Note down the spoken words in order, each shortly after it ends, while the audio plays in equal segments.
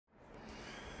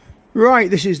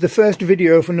Right, this is the first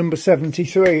video for number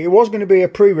 73. It was going to be a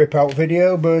pre-rip out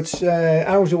video, but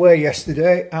I was away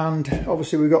yesterday and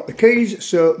obviously we got the keys,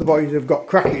 so the boys have got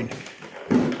cracking.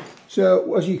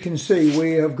 So as you can see,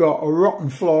 we have got a rotten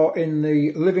floor in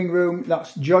the living room.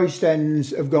 That's joist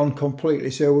ends have gone completely,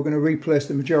 so we're going to replace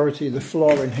the majority of the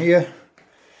floor in here.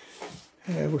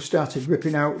 We started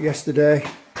ripping out yesterday.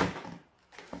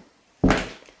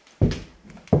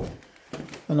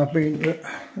 And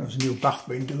there's a new bath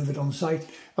being delivered on site.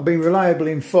 I've been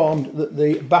reliably informed that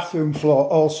the bathroom floor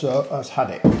also has had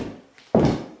it.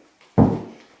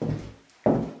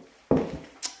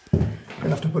 Gonna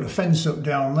have to put a fence up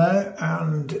down there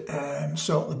and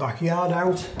sort the backyard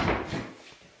out.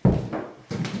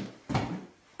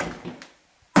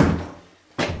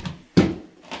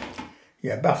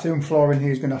 Yeah, bathroom floor in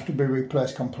here is going to have to be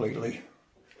replaced completely.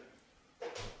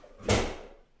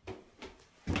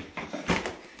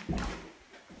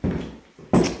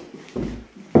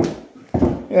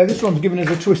 Yeah, this one's giving us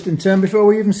a twist and turn before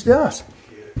we even start.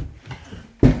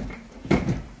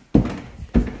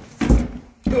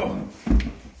 Oh.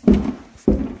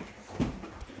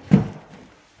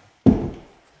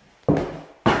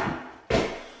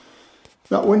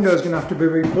 That window is going to have to be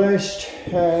replaced.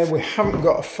 We haven't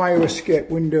got a fire escape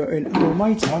window in. We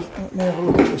might have. Let me have a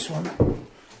look at this one.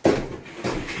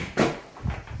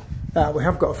 We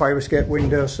have got a fire escape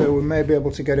window, so we may be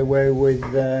able to get away with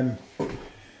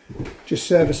just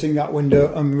servicing that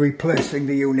window and replacing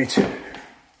the unit.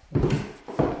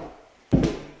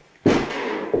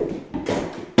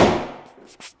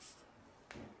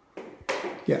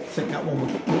 Yeah, I think that one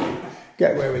would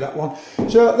get away with that one.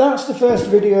 So that's the first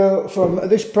video from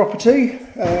this property.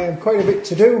 Quite a bit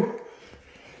to do.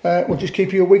 We'll just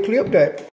keep you a weekly update.